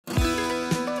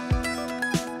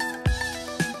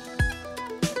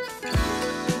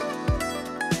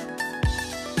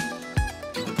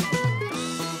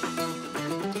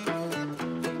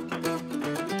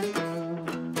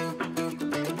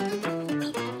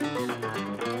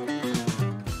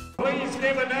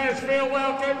City of Nashville,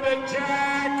 welcome to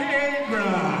Jack Ingram.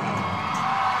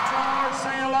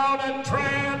 Say hello to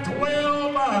Trent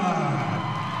Wilma.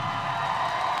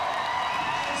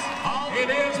 It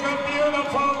is the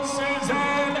beautiful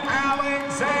Suzanne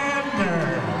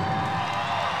Alexander.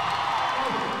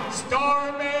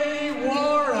 Stormy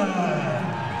Warren.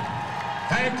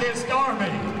 Thank you,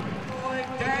 Stormy.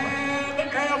 Dan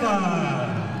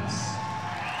Evans.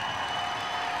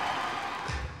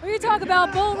 We talk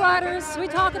about bull riders, we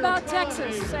talk about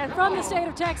Texas, and from the state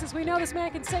of Texas, we know this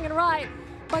man can sing and ride,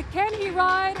 but can he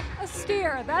ride a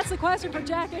steer? That's the question for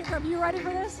Jack Ingram. You ready for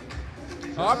this?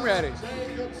 Oh, I'm ready.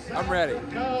 I'm ready.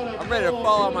 I'm ready to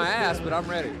fall on my ass, but I'm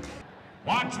ready.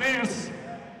 Watch this.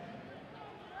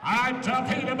 I jump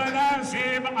him and ask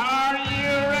him, are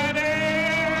you ready?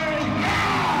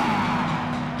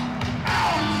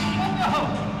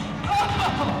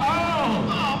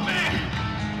 Oh, man.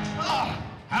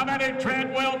 How many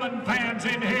Trent Wilman fans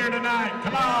in here tonight?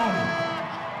 Come on.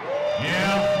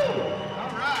 Yeah. All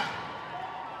right.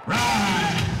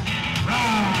 Right.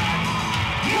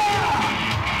 Yeah.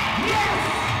 Yes.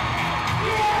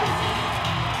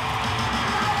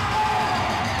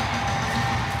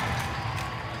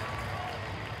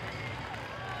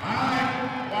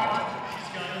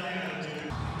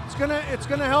 It's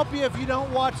gonna help you if you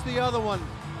don't watch the other one.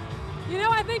 You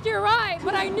know, I think you're right,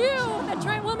 but I knew that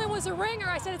Trent Wilman was a ringer.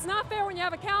 I said it's not fair when you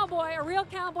have a cowboy, a real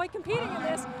cowboy, competing in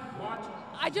this.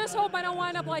 I just hope I don't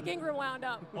wind up like Ingram wound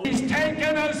up. He's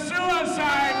taking a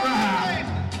suicide route.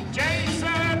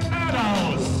 Jason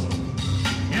Meadows.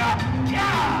 Yeah.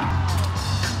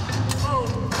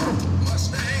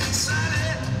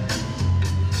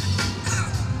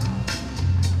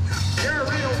 You're a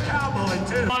real cowboy,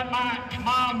 too. I want my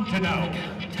mom to know.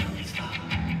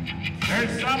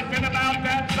 There's something about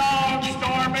that song,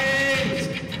 Stormy.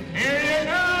 Here you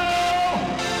go.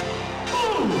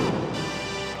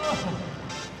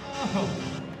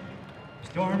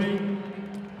 Stormy,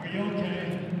 are you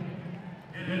okay?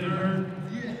 Did it hurt?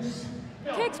 Yes.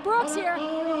 Kix Brooks here,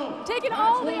 taking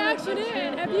all the action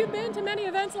in. Have you been to many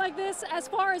events like this as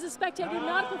far as a spectator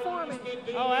not performing?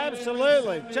 Oh,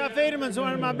 absolutely. Chuck Fiedeman's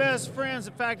one of my best friends.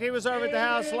 In fact, he was over at the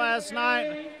house last night.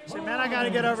 I said, man, I got to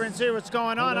get over and see what's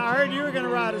going on. I heard you were going to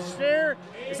ride a steer.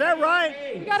 Is that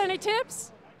right? You got any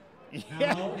tips?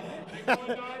 Yeah.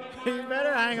 You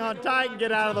better hang on tight and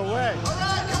get out of the way. All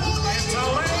right, come on, ladies. The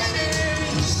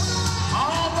ladies.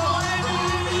 All the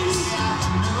ladies.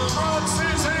 From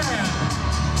Suzanne.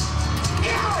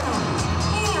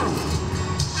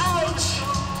 Ouch!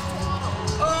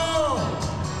 Oh!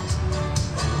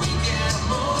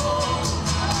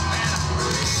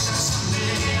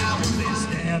 Do this,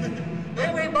 Dan.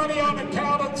 Everybody on the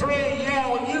count of three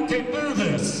yell, you can do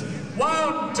this.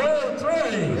 1, 2,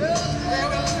 3.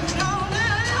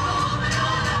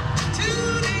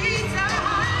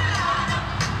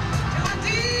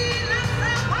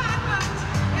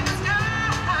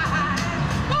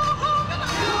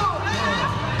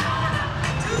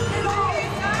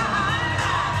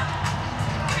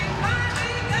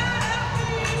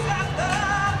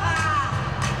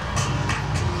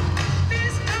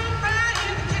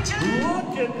 Look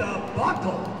at the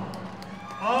buckle.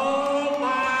 Oh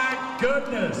my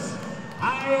goodness.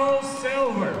 IO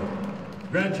silver.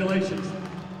 Congratulations.